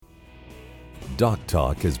Doc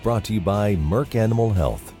Talk is brought to you by Merck Animal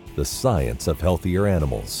Health, the science of healthier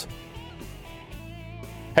animals.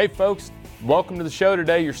 Hey folks, welcome to the show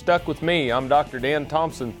today. You're stuck with me. I'm Dr. Dan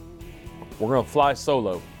Thomson. We're going to fly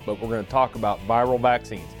solo, but we're going to talk about viral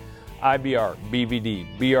vaccines. IBR,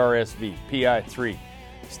 BVD, BRSV, PI3.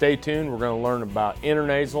 Stay tuned. We're going to learn about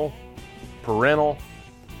intranasal, perennial,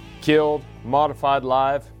 killed, modified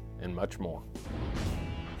live, and much more.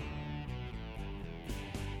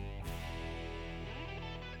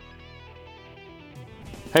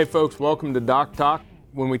 Hey folks, welcome to Doc Talk.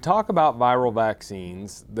 When we talk about viral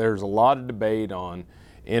vaccines, there's a lot of debate on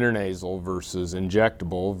intranasal versus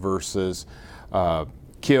injectable versus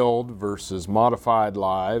killed versus modified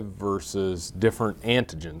live versus different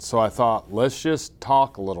antigens. So I thought, let's just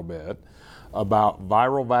talk a little bit about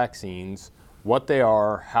viral vaccines, what they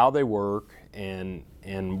are, how they work, and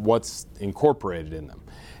what's incorporated in them.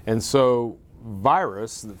 And so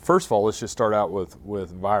virus, first of all, let's just start out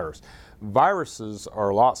with virus. Viruses are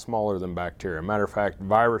a lot smaller than bacteria. Matter of fact,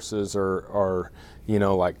 viruses are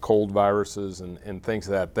like cold viruses and things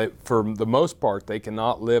like that. For the most part, they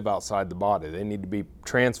cannot live outside the body. They need to be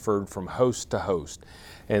transferred from host to host.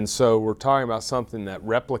 And so we're talking about something that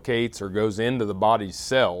replicates or goes into the body's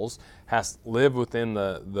cells, has to live within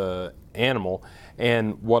the animal,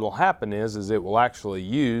 and what will happen is it will actually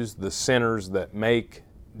use the centers that make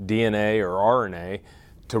DNA or RNA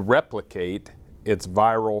to replicate its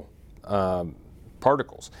viral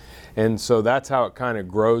particles. And so that's how it kind of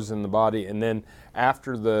grows in the body. And then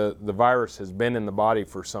after the virus has been in the body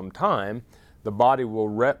for some time, the body will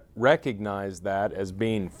recognize that as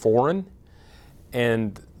being foreign.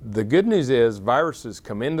 And the good news is viruses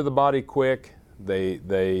come into the body quick.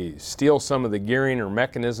 They steal some of the gearing or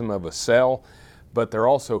mechanism of a cell, but they're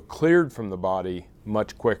also cleared from the body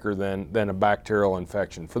much quicker than a bacterial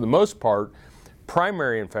infection. For the most part,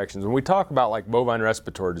 primary infections, when we talk about like bovine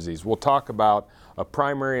respiratory disease, we'll talk about a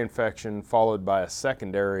primary infection followed by a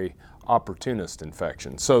secondary opportunist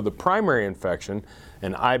infection. So the primary infection,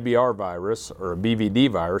 an IBR virus or a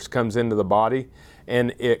BVD virus, comes into the body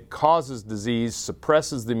and it causes disease,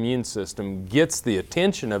 suppresses the immune system, gets the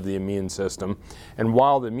attention of the immune system, and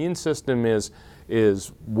while the immune system is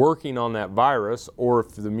working on that virus, or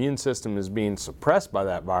if the immune system is being suppressed by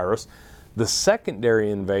that virus, the secondary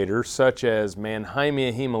invaders, such as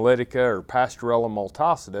Mannheimia hemolytica or Pasteurella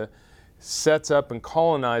multocida, sets up and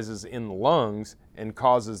colonizes in the lungs and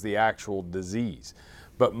causes the actual disease.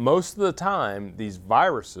 But most of the time, these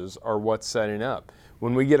viruses are what's setting up.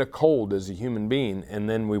 When we get a cold as a human being and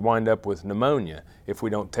then we wind up with pneumonia if we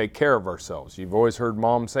don't take care of ourselves. You've always heard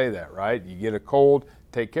mom say that, right? You get a cold,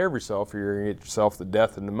 take care of yourself or you're going to get yourself the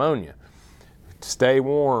death of pneumonia. Stay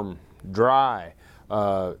warm, dry.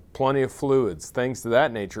 Plenty of fluids, things of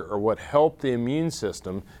that nature are what help the immune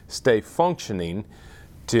system stay functioning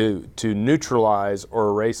to neutralize or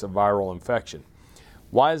erase a viral infection.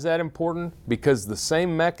 Why is that important? Because the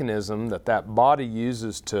same mechanism that body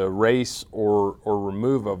uses to erase or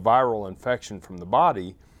remove a viral infection from the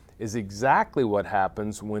body is exactly what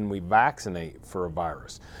happens when we vaccinate for a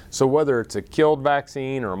virus. So whether it's a killed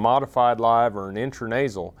vaccine or a modified live or an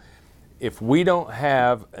intranasal, if we don't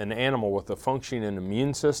have an animal with a functioning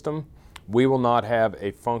immune system, we will not have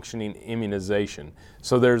a functioning immunization.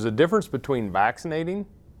 So there's a difference between vaccinating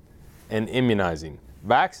and immunizing.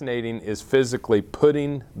 Vaccinating is physically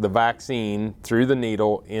putting the vaccine through the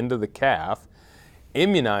needle into the calf.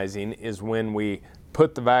 Immunizing is when we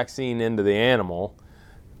put the vaccine into the animal,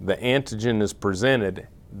 the antigen is presented,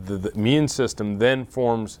 the immune system then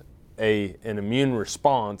forms an immune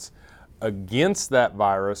response against that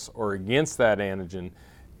virus or against that antigen,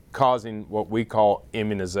 causing what we call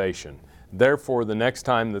immunization. Therefore, the next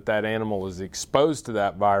time that animal is exposed to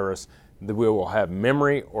that virus, we will have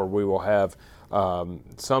memory or we will have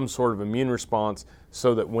some sort of immune response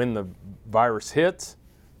so that when the virus hits,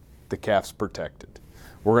 the calf's protected.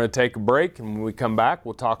 We're going to take a break, and when we come back,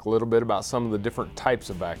 we'll talk a little bit about some of the different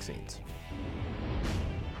types of vaccines.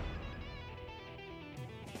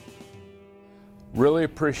 Really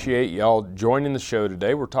appreciate y'all joining the show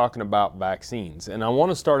today. We're talking about vaccines, and I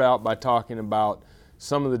want to start out by talking about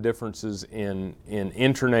some of the differences in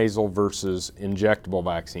intranasal versus injectable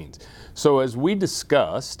vaccines. So as we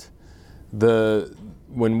discussed,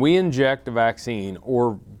 when we inject a vaccine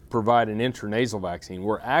or provide an intranasal vaccine,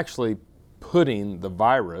 we're actually putting the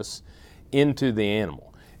virus into the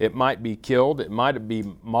animal. It might be killed, it might be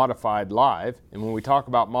modified live, and when we talk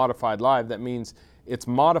about modified live, that means it's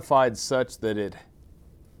modified such that it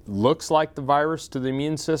looks like the virus to the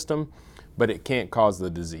immune system, but it can't cause the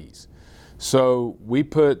disease. So we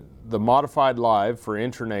put the modified live for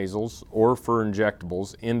intranasals or for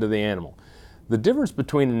injectables into the animal. The difference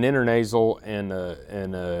between an intranasal and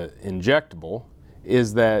an injectable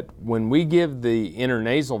is that when we give the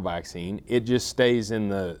intranasal vaccine, it just stays in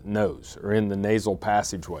the nose or in the nasal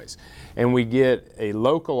passageways. And we get a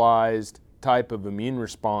localized type of immune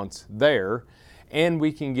response there, and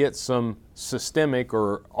we can get some systemic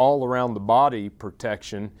or all around the body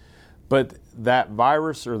protection. But that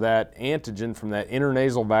virus or that antigen from that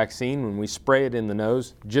intranasal vaccine, when we spray it in the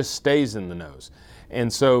nose, just stays in the nose.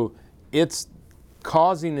 And so it's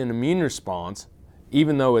causing an immune response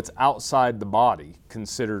even though it's outside the body,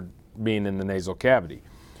 considered being in the nasal cavity.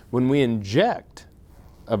 When we inject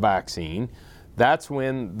a vaccine, that's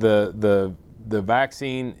when the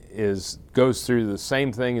vaccine goes through the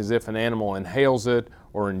same thing as if an animal inhales it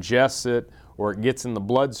or ingests it or it gets in the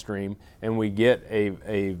bloodstream, and we get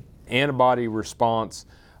a antibody response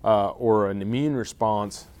or an immune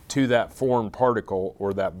response to that foreign particle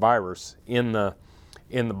or that virus in the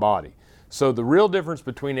body. So the real difference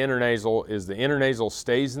between intranasal is the intranasal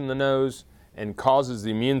stays in the nose and causes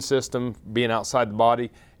the immune system being outside the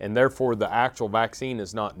body, and therefore the actual vaccine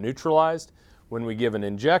is not neutralized. When we give an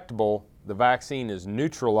injectable, the vaccine is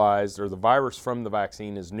neutralized, or the virus from the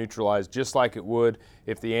vaccine is neutralized just like it would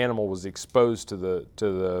if the animal was exposed to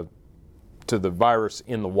the virus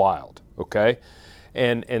in the wild, okay?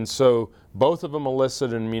 And so both of them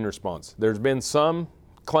elicit an immune response. There's been some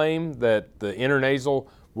claim that the intranasal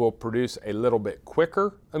will produce a little bit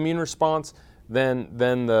quicker immune response than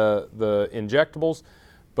the injectables,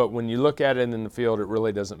 but when you look at it in the field, it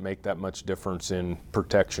really doesn't make that much difference in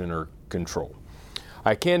protection or control.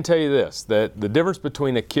 I can tell you this, that the difference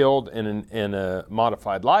between a killed and a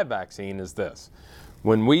modified live vaccine is this.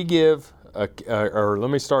 When we give, let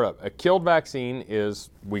me start up. A killed vaccine is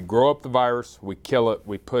we grow up the virus, we kill it,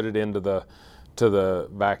 we put it into the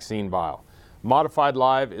vaccine vial. Modified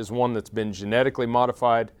live is one that's been genetically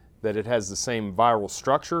modified, that it has the same viral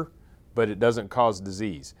structure, but it doesn't cause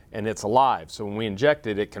disease. And it's alive, so when we inject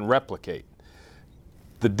it, it can replicate.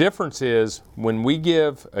 The difference is when we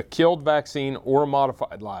give a killed vaccine or a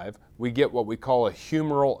modified live, we get what we call a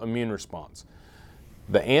humoral immune response.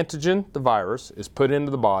 The antigen, the virus, is put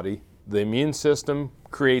into the body. The immune system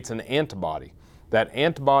creates an antibody. That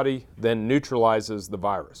antibody then neutralizes the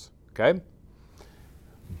virus, okay?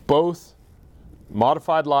 Both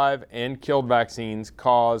modified live and killed vaccines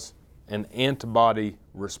cause an antibody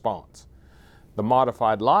response. The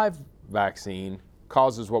modified live vaccine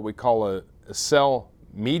causes what we call a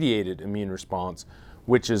cell-mediated immune response,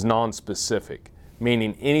 which is nonspecific,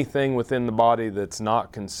 meaning anything within the body that's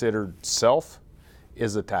not considered self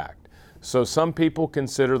is attacked. So some people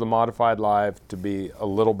consider the modified live to be a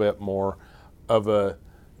little bit more of a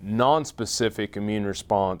nonspecific immune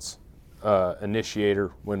response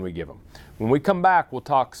initiator when we give them. When we come back, we'll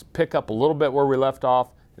pick up a little bit where we left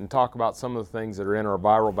off and talk about some of the things that are in our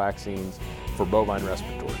viral vaccines for bovine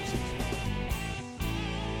respiratory disease.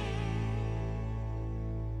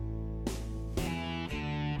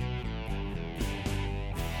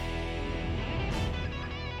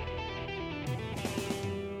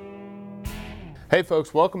 Hey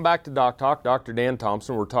folks, welcome back to Doc Talk. Dr. Dan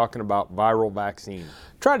Thomson. We're talking about viral vaccine.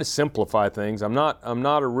 Try to simplify things. I'm not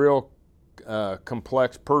a real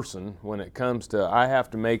complex person when it comes to, I have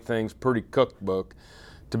to make things pretty cookbook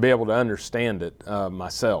to be able to understand it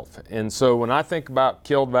myself. And so when I think about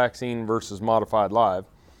killed vaccine versus modified live,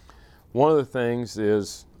 one of the things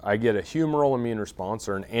is I get a humoral immune response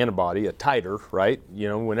or an antibody, a titer, right? You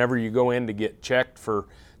know, whenever you go in to get checked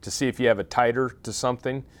to see if you have a titer to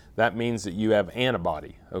something, that means that you have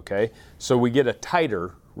antibody, okay? So we get a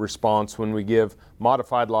titer response when we give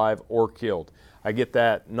modified live or killed. I get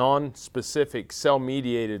that non-specific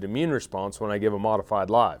cell-mediated immune response when I give a modified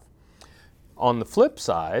live. On the flip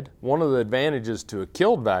side, one of the advantages to a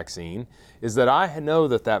killed vaccine is that I know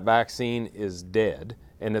that that vaccine is dead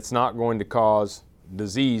and it's not going to cause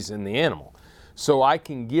disease in the animal. So I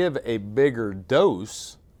can give a bigger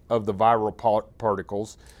dose of the viral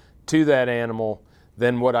particles to that animal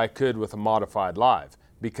than what I could with a modified live,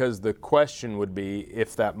 because the question would be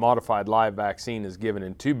if that modified live vaccine is given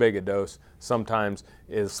in too big a dose, sometimes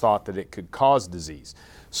it's thought that it could cause disease.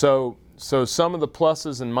 So some of the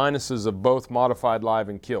pluses and minuses of both modified live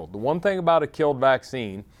and killed. The one thing about a killed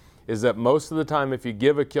vaccine is that most of the time if you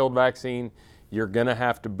give a killed vaccine, you're going to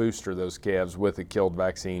have to booster those calves with a killed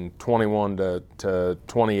vaccine 21 to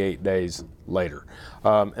 28 days later.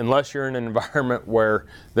 Unless you're in an environment where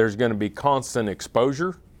there's going to be constant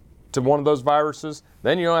exposure to one of those viruses,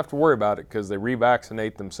 then you don't have to worry about it because they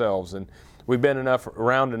revaccinate themselves. And we've been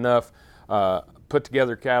around enough put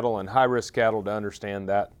together cattle and high-risk cattle to understand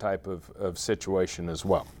that type of situation as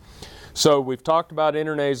well. So we've talked about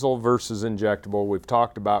intranasal versus injectable. We've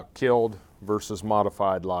talked about killed versus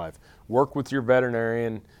modified live. Work with your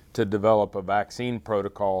veterinarian to develop a vaccine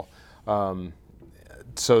protocol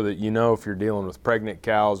so that you know if you're dealing with pregnant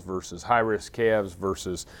cows versus high-risk calves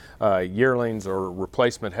versus yearlings or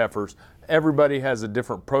replacement heifers. Everybody has a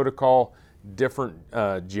different protocol, different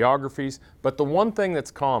geographies, but the one thing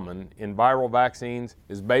that's common in viral vaccines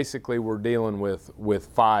is basically we're dealing with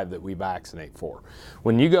 5 that we vaccinate for.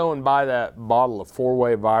 When you go and buy that bottle of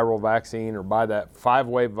 4-way viral vaccine or buy that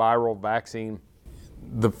 5-way viral vaccine,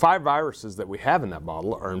 the 5 viruses that we have in that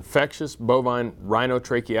bottle are infectious bovine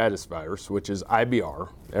rhinotracheitis virus, which is IBR.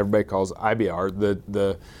 Everybody calls it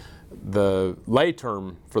IBR. The lay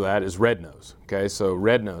term for that is red nose. Okay, so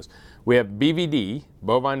red nose. We have BVD,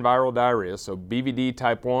 bovine viral diarrhea, so BVD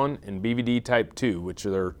type 1 and BVD type 2, which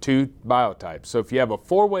are 2 biotypes. So if you have a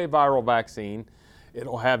 4-way viral vaccine,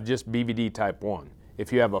 it'll have just BVD type 1.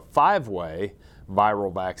 If you have a 5-way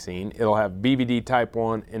viral vaccine, it'll have BVD type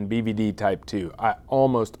 1 and BVD type 2. I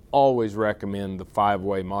almost always recommend the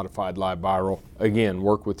 5-way modified live viral. Again,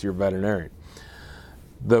 work with your veterinarian.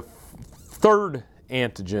 The third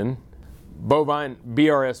antigen, bovine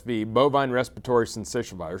BRSV, bovine respiratory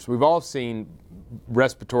syncytial virus. We've all seen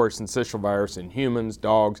respiratory syncytial virus in humans,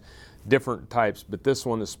 dogs, different types, but this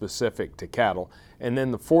one is specific to cattle. And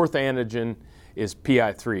then the fourth antigen is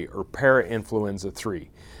PI3 or parainfluenza 3.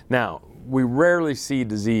 Now, we rarely see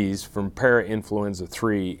disease from parainfluenza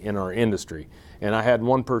 3 in our industry. And I had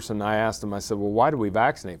one person, I asked them, I said, well, why do we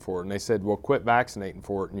vaccinate for it? And they said, well, quit vaccinating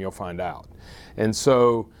for it and you'll find out. And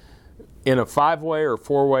so in a 5-way or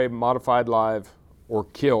 4-way modified live or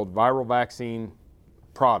killed viral vaccine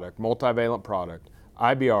product, multivalent product,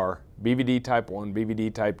 IBR, BVD type 1,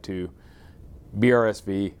 BVD type 2,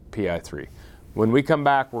 BRSV, PI3. When we come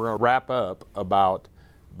back, we're going to wrap up about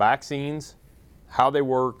vaccines, how they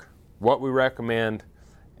work, what we recommend,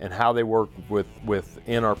 and how they work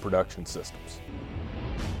within our production systems.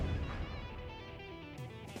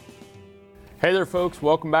 Hey there folks,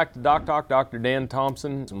 welcome back to Doc Talk, Dr. Dan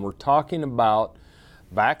Thomson, and we're talking about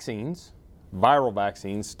vaccines, viral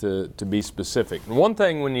vaccines to be specific. And one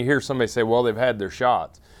thing when you hear somebody say, well, they've had their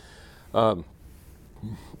shots,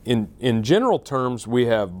 in general terms, we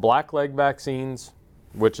have blackleg vaccines,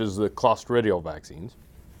 which is the clostridial vaccines.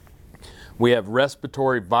 We have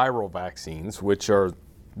respiratory viral vaccines, which are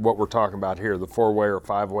what we're talking about here, the 4-way or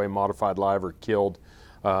 5-way modified live or killed,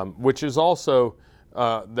 which is also,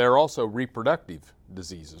 they're also reproductive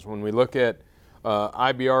diseases. When we look at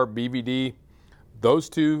IBR, BVD, those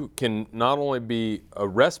two can not only be a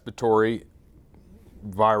respiratory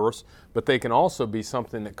virus, but they can also be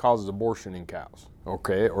something that causes abortion in cows,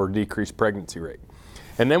 okay, or decreased pregnancy rate.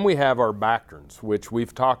 And then we have our bacterins, which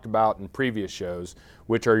we've talked about in previous shows,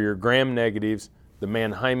 which are your gram negatives, the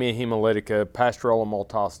Mannheimia hemolytica, Pasteurella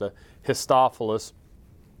maltasta, Histophilus,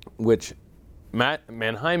 which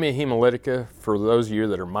Mannheimia hemolytica, for those of you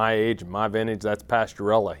that are my age and my vintage, that's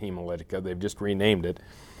Pasteurella hemolytica. They've just renamed it.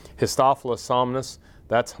 Histophilus somnus,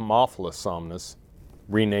 that's Haemophilus somnus,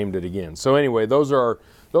 renamed it again. So anyway, those are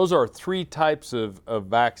 3 types of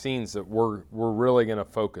vaccines that we're really going to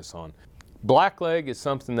focus on. Blackleg is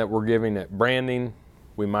something that we're giving at branding.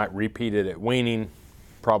 We might repeat it at weaning.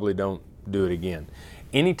 Probably don't do it again.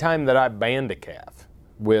 Anytime that I band a calf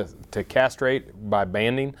to castrate by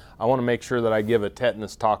banding, I want to make sure that I give a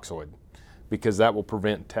tetanus toxoid because that will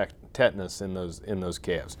prevent tetanus in those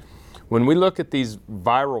calves. When we look at these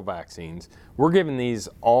viral vaccines, we're giving these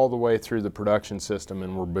all the way through the production system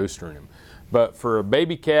and we're boostering them. But for a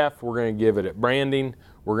baby calf, we're going to give it at branding.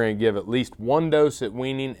 We're going to give at least 1 dose at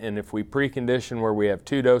weaning, and if we precondition where we have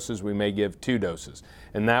 2 doses, we may give 2 doses.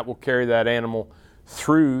 And that will carry that animal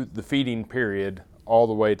through the feeding period all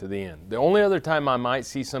the way to the end. The only other time I might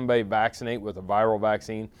see somebody vaccinate with a viral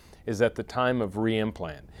vaccine is at the time of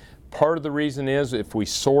reimplant. Part of the reason is if we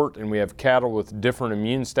sort and we have cattle with different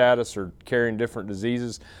immune status or carrying different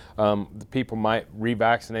diseases, the people might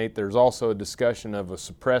revaccinate. There's also a discussion of a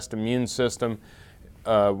suppressed immune system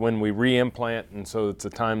when we reimplant, and so it's a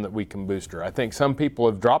time that we can booster. I think some people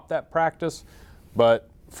have dropped that practice, but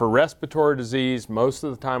for respiratory disease, most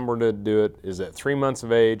of the time we're going to do it is at 3 months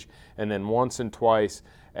of age and then once and twice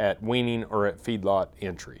at weaning or at feedlot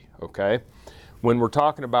entry, okay? When we're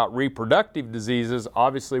talking about reproductive diseases,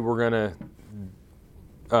 obviously we're going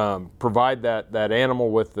to provide that animal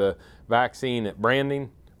with the vaccine at branding.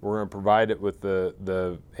 We're going to provide it with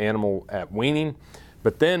the animal at weaning.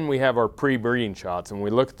 But then we have our pre-breeding shots, and we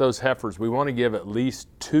look at those heifers. We want to give at least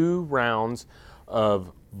 2 rounds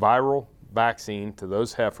of viral vaccine to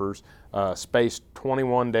those heifers, spaced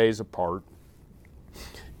 21 days apart.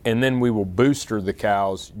 and then we will booster the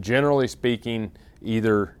cows, generally speaking,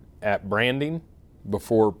 either at branding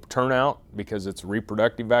before turnout because it's a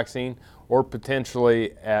reproductive vaccine, or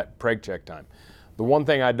potentially at preg check time. The one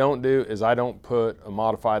thing I don't do is I don't put a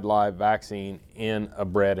modified live vaccine in a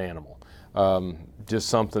bred animal. Just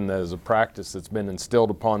something that is a practice that's been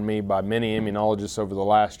instilled upon me by many immunologists over the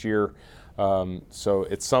last year. So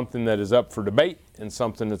it's something that is up for debate and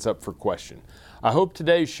something that's up for question. I hope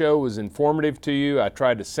today's show was informative to you. I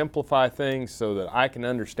tried to simplify things so that I can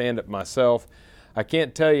understand it myself. I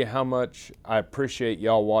can't tell you how much I appreciate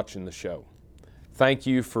y'all watching the show. Thank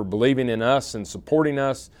you for believing in us and supporting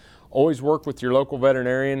us. Always work with your local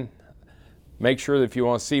veterinarian. Make sure that if you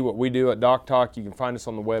want to see what we do at Doc Talk, you can find us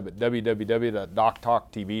on the web at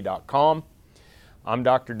www.doctalktv.com. I'm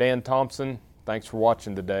Dr. Dan Thomson. Thanks for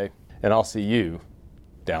watching today, and I'll see you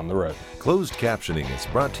down the road. Closed captioning is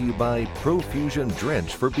brought to you by Profusion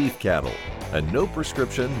Drench for beef cattle, a no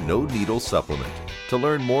prescription, no needle supplement. To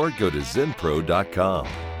learn more, go to zenpro.com.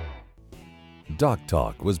 Doc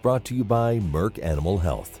Talk was brought to you by Merck Animal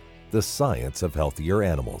Health, the science of healthier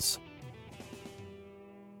animals.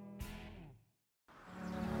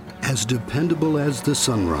 As dependable as the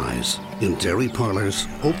sunrise, in dairy parlors,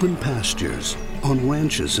 open pastures, on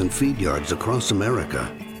ranches and feed yards across America.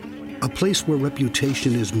 A place where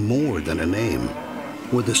reputation is more than a name,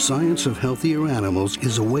 where the science of healthier animals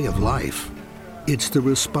is a way of life. It's the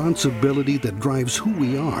responsibility that drives who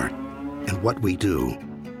we are and what we do.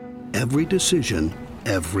 Every decision,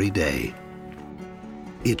 every day.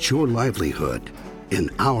 It's your livelihood and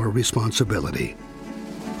our responsibility.